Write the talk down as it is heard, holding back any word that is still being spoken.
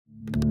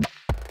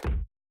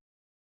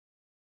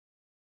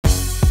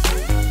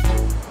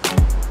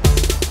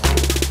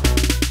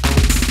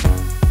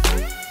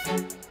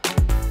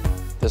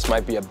This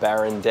might be a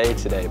barren day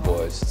today,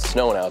 boys. It's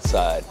snowing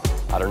outside.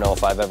 I don't know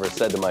if I've ever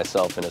said to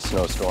myself in a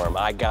snowstorm,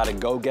 I gotta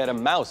go get a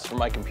mouse for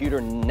my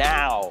computer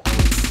now.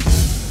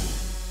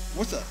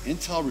 What's an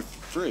Intel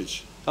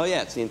fridge? Oh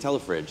yeah, it's the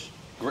IntelliFridge.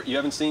 You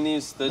haven't seen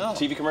these, the No.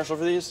 TV commercial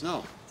for these?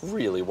 No.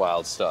 Really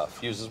wild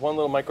stuff. Uses one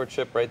little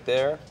microchip right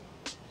there.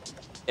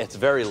 It's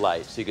very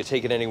light, so you can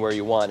take it anywhere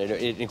you want.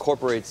 It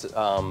incorporates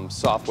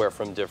software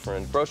from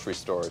different grocery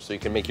stores, so you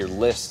can make your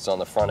lists on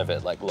the front of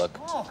it. Like, look.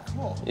 Oh,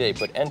 cool. Yeah, you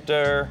put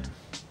enter,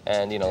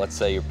 and let's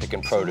say you're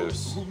picking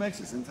produce. Who makes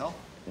this, Intel?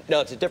 No,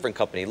 it's a different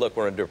company. Look,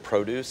 we're under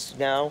produce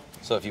now.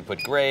 So if you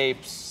put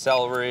grapes,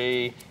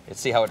 celery,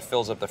 see how it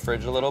fills up the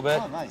fridge a little bit?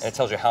 Oh, nice. And it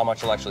tells you how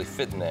much will actually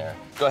fit in there.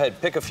 Go ahead,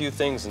 pick a few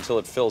things until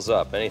it fills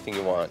up. Anything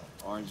you want.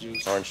 Orange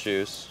juice. Orange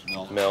juice,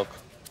 Milk.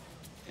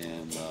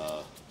 And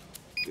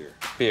beer.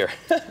 Beer.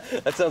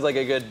 That sounds like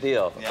a good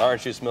deal. Yeah.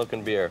 Orange juice, milk,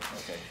 and beer.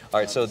 Okay.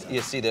 All right, so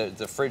you see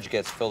the fridge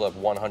gets filled up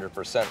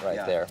 100%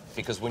 right there.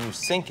 Because when you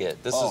sync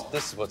it, this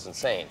is what's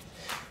insane.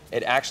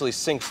 It actually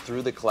syncs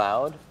through the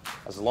cloud.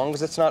 As long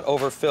as it's not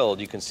overfilled,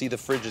 you can see the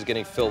fridge is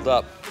getting filled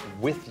up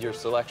with your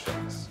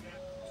selections.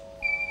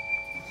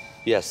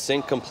 Yes,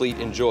 sync, complete,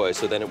 enjoy.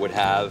 So then it would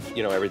have,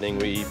 everything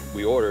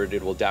we ordered,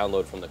 it will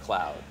download from the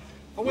cloud.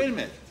 Oh, wait a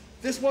minute.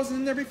 This wasn't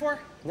in there before?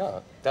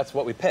 No, that's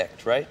what we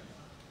picked, right?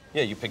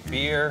 Yeah, you picked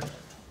beer,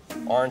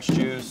 orange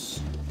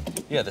juice,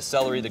 the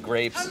celery, the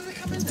grapes. How does it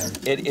come in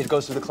there? It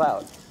goes through the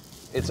cloud.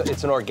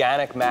 It's an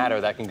organic matter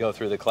that can go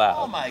through the cloud.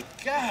 Oh my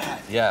God.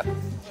 Yeah.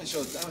 I want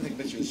to take a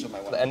picture to show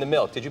my wife. And the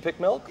milk. Did you pick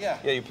milk? Yeah.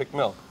 Yeah, you picked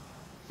milk.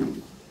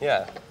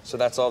 Yeah. So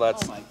that's all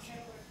that's. Oh my God.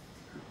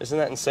 Isn't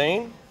that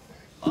insane?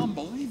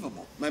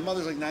 Unbelievable. My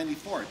mother's like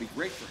 94. It'd be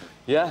great for her.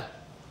 Yeah.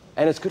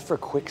 And it's good for a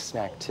quick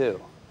snack too.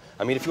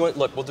 I mean, if you want,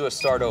 look, we'll do a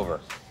start over.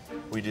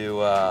 We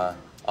do,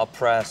 I'll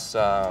press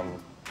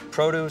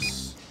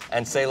produce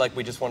and say like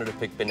we just wanted to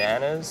pick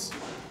bananas.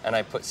 And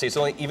I put, see, it's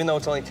only, even though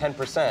it's only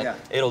 10%,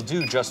 it'll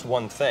do just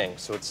one thing.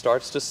 So it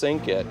starts to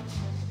sync it.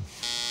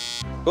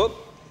 Oop.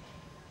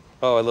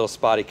 Oh, a little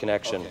spotty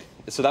connection. Okay.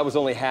 So that was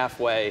only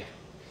halfway.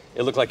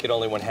 It looked like it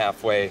only went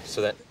halfway,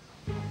 so that.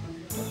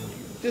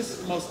 This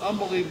is the most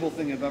unbelievable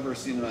thing I've ever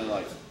seen in my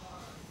life.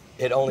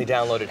 It only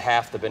downloaded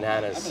half the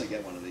bananas. I'm gonna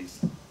get one of these.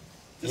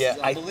 This Yeah,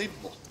 is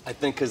unbelievable. I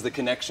think because the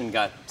connection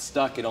got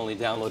stuck, it only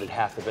downloaded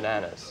half the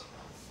bananas.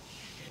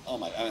 Oh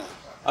my,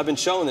 I've been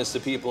showing this to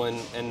people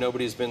and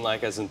nobody's been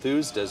like as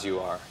enthused as you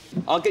are.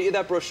 I'll get you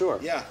that brochure.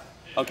 Yeah.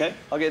 Okay,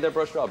 I'll get you that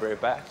brochure, I'll bring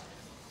it back.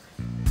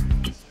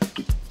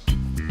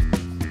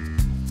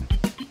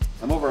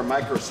 I'm over at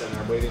Micro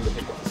Center waiting to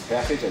pick up this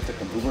package. I took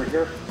an Uber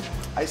here.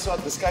 I saw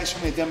this guy show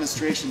me a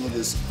demonstration of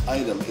this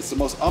item. It's the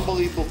most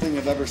unbelievable thing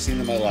I've ever seen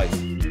in my life.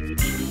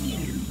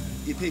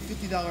 You pay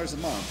 $50 a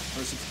month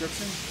for a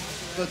subscription,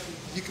 but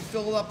you can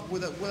fill it up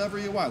with whatever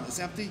you want. It's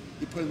empty.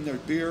 You put in there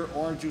beer,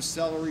 orange juice,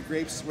 celery,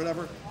 grapes,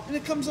 whatever, and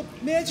it comes up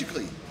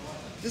magically.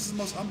 This is the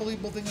most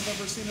unbelievable thing I've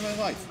ever seen in my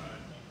life.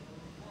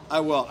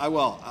 I will.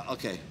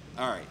 Okay,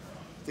 all right.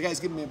 The guy's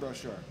giving me a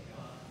brochure.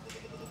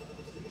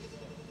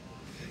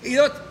 You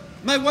know what?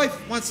 My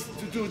wife wants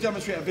to do a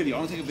demonstration, a video. I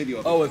want to take a video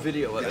of it. Oh, a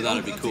video of it. Yeah,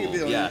 That'd be I'll take a cool.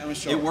 video. Yeah, I'm gonna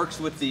show it her. works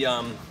with the,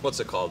 what's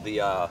it called? The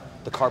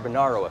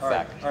Carbonaro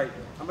effect. All right.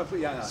 I'm going to put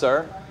you on now.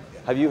 Sir,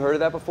 have you heard of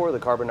that before, the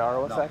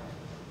Carbonaro effect?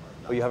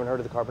 Oh, you haven't heard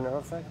of the Carbonaro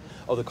effect?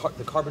 Oh, the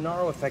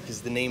Carbonaro effect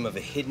is the name of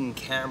a hidden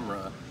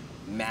camera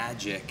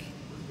magic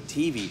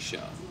TV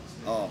show.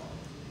 Oh.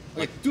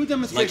 Like, do a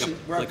demonstration.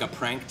 Like a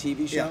prank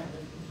TV show? Yeah.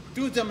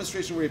 Do a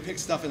demonstration where you pick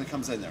stuff and it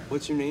comes in there.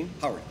 What's your name?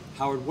 Howard.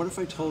 Howard, what if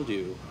I told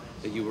you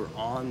that you were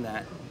on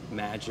that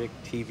magic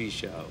TV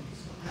show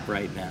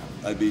right now?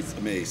 I'd be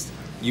amazed.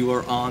 You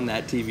are on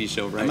that TV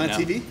show right now. I'm on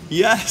TV?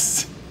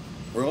 Yes.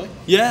 Really?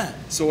 Yeah.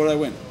 So what did I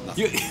win?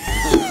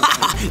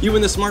 Nothing. You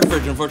win the smart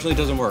fridge. Unfortunately, it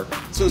doesn't work.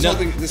 So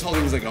this whole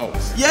thing was like a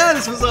hoax? Yeah,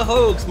 this was a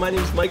hoax. My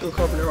name's Michael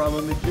Carbonaro. I'm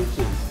a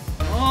magician.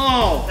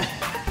 Oh!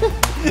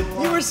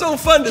 You were so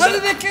fun. How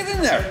did that get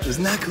in there?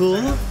 Isn't that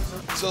cool?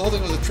 So the whole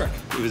thing was a trick.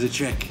 It was a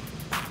trick.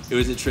 It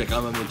was a trick.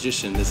 I'm a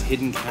magician. This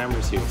hidden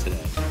camera's here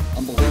today.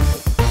 Unbelievable.